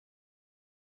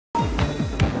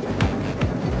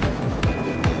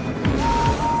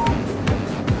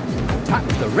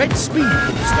red speed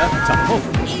booster to puff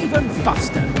even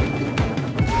faster.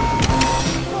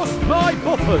 Bust my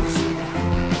buffers!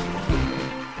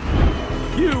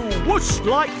 You whooshed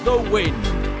like the wind.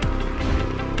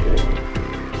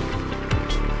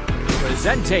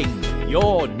 Presenting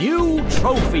your new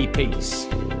trophy piece.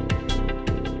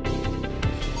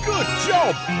 Good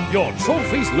job! Your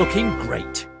trophy's looking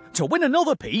great. To win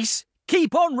another piece,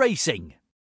 keep on racing.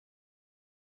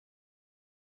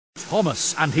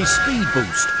 Thomas and his speed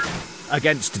boost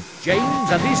against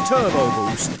James and his turbo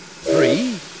boost.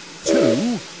 3,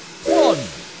 2, 1,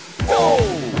 go!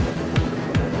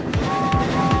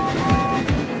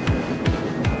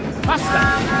 Faster,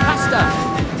 faster!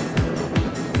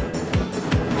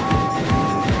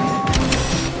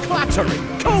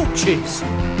 Clattering coaches!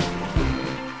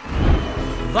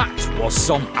 That was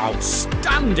some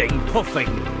outstanding puffing!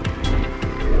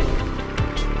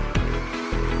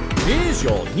 Here's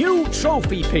your new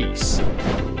trophy piece.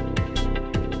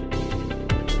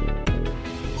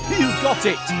 You got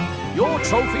it! Your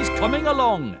trophy's coming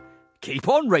along. Keep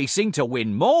on racing to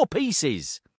win more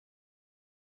pieces.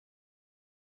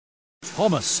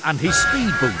 Thomas and his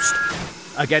speed boost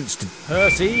against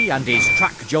Percy and his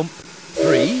track jump.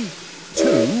 3,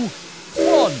 2,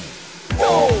 1,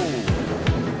 go!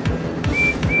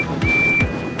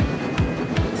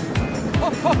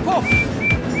 Puff, puff, puff!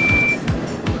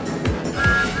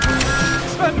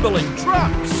 Trembling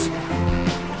tracks!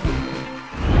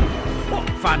 What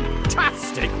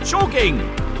fantastic chugging!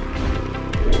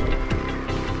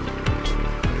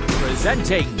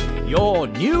 Presenting your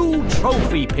new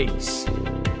trophy piece.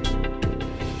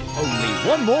 Only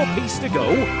one more piece to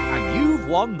go and you've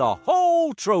won the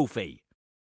whole trophy.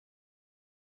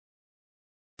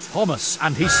 Thomas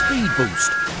and his speed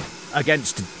boost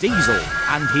against Diesel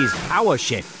and his power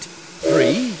shift.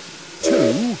 3,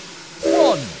 2,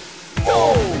 1,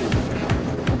 go!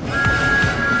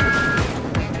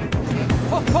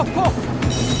 Puff, puff, puff!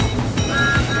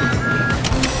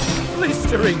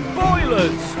 Blistering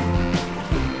boilers!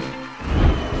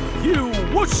 You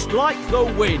whooshed like the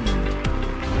wind!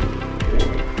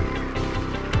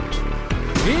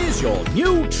 Here's your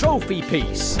new trophy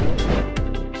piece.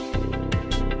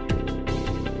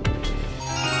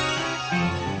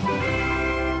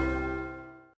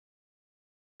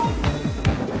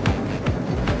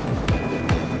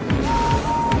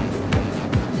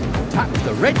 Tap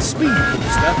the red speed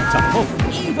booster to puff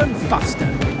even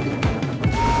faster.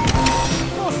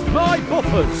 Bust my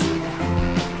buffers!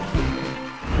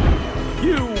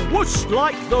 You whooshed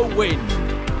like the wind.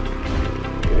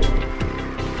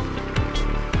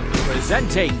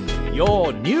 Presenting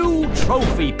your new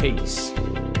trophy piece.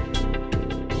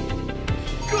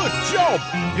 Good job!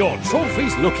 Your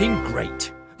trophy's looking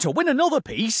great. To win another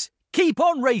piece, keep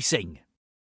on racing.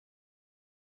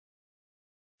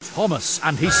 Thomas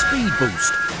and his speed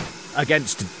boost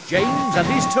against James and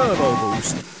his turbo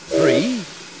boost. 3,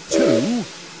 2,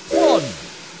 1,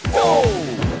 go!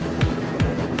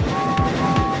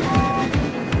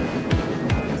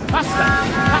 Faster,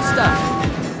 faster!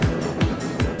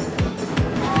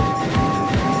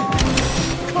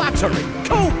 Clattering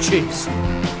coaches!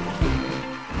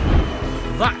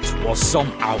 That was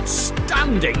some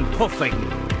outstanding puffing!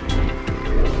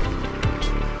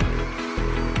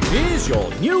 Here's your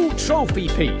new trophy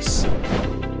piece.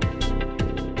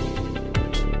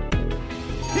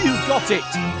 You got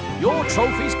it! Your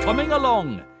trophy's coming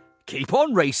along. Keep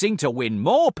on racing to win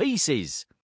more pieces.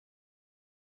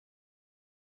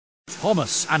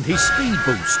 Thomas and his speed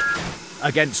boost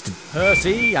against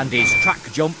Percy and his track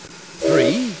jump.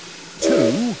 3,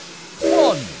 2,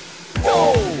 1,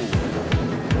 go!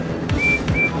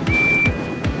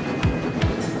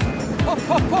 Puff,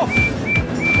 puff, puff!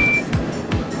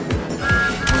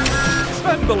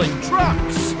 Trembling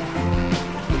tracks!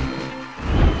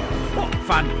 What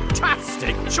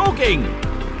fantastic chugging!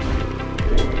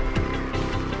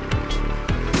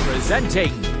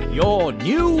 Presenting your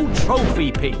new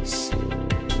trophy piece.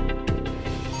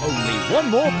 Only one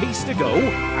more piece to go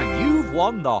and you've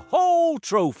won the whole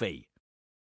trophy.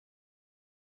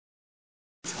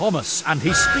 Thomas and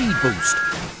his speed boost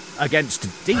against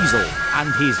Diesel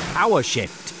and his power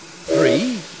shift.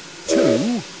 3,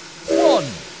 2, 1,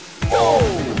 go!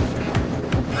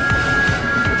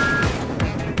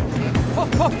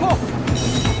 Puff, puff, puff!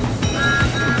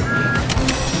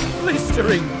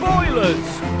 Blistering boilers!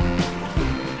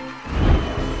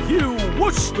 You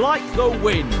whooshed like the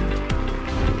wind!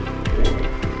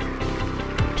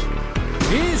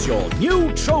 Here's your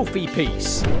new trophy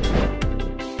piece.